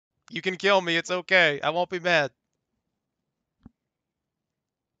You can kill me. It's okay. I won't be mad.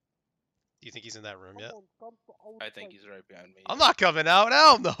 Do you think he's in that room yet? I think he's right behind me. I'm not coming out.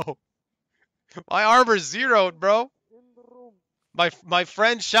 Hell no. My armor's zeroed, bro. My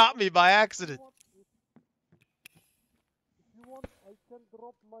friend shot me by accident.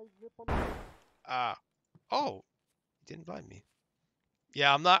 Ah. Oh. He didn't invite me.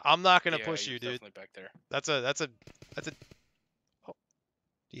 Yeah, I'm not gonna push you, dude. Definitely back there. That's a. Oh.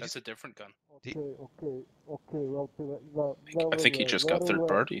 That's a different gun. Okay. I think he just got third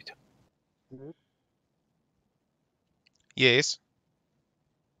partied. Yes.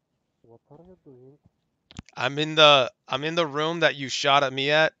 What are you doing? I'm in the room that you shot at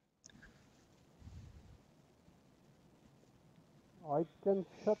me at. I can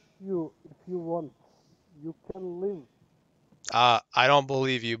shut you if you want. You can leave. I don't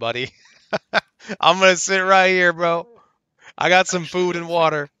believe you, buddy. I'm gonna sit right here, bro. I got some food and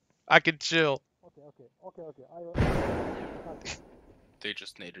water. I can chill. Okay. They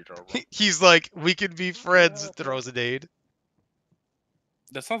just naded our room. He's like, we could be friends. Throws a nade.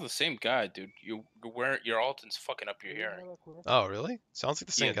 That's not the same guy, dude. Your Alton's fucking up your hearing. Oh, really? Sounds like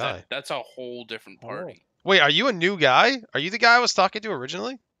the same guy. That's a whole different party. Wait, are you a new guy? Are you the guy I was talking to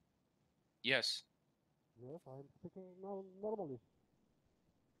originally? Yes. Yes, I'm speaking normally.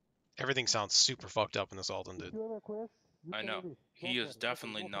 Everything sounds super fucked up in this Alton, dude. I know. He is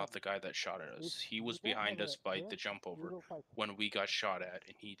definitely not the guy that shot at us. He was behind us by the jump over when we got shot at,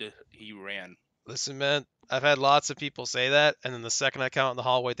 and he ran. Listen, man, I've had lots of people say that, and then the second I come out in the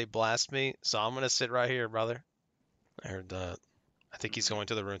hallway, they blast me, so I'm gonna sit right here, brother. I heard that. I think he's going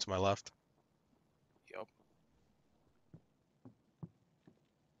to the room to my left. Yep.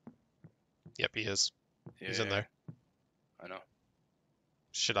 Yep, he is. Yeah, He's in there. I know.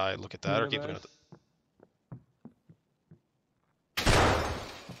 Should I look at that or keep looking at it?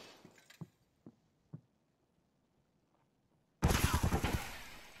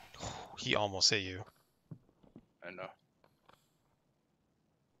 He almost hit you. I know. Are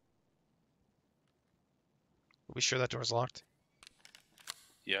we sure that door's locked?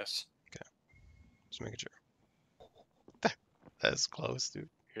 Yes. Okay. Just making sure. That's close, dude.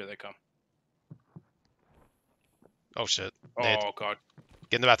 Here they come. Oh shit. Oh Nade. god.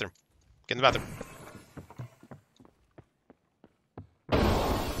 Get in the bathroom. Get in the bathroom.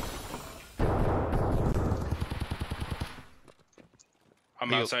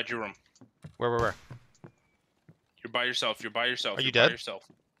 I'm outside your room. Where? You're by yourself. You're by yourself. Are you By dead? yourself.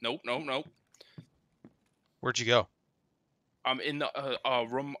 Nope. Where'd you go? I'm in the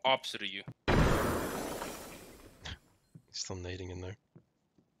room opposite of you. He's still nading in there.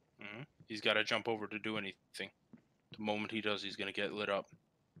 He's got to jump over to do anything. The moment he does, he's gonna get lit up.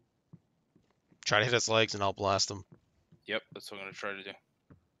 Try to hit his legs and I'll blast him. Yep, that's what I'm gonna try to do.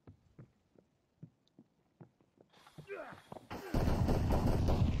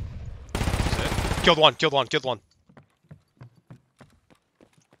 Killed one.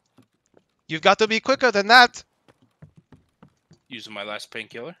 You've got to be quicker than that. Using my last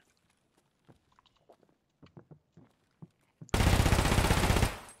painkiller.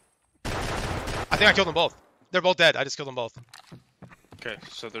 I think I killed them both. They're both dead. I just killed them both. Okay,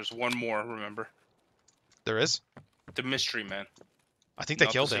 so there's one more, remember? There is? The mystery man. I think they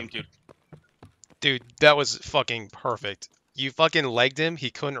Not killed the him. same dude. Dude, that was fucking perfect. You fucking legged him, he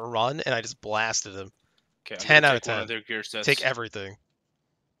couldn't run, and I just blasted him. Okay, 10 out of 10. One of their gear sets. Take everything.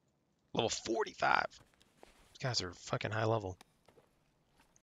 Level 45. These guys are fucking high level.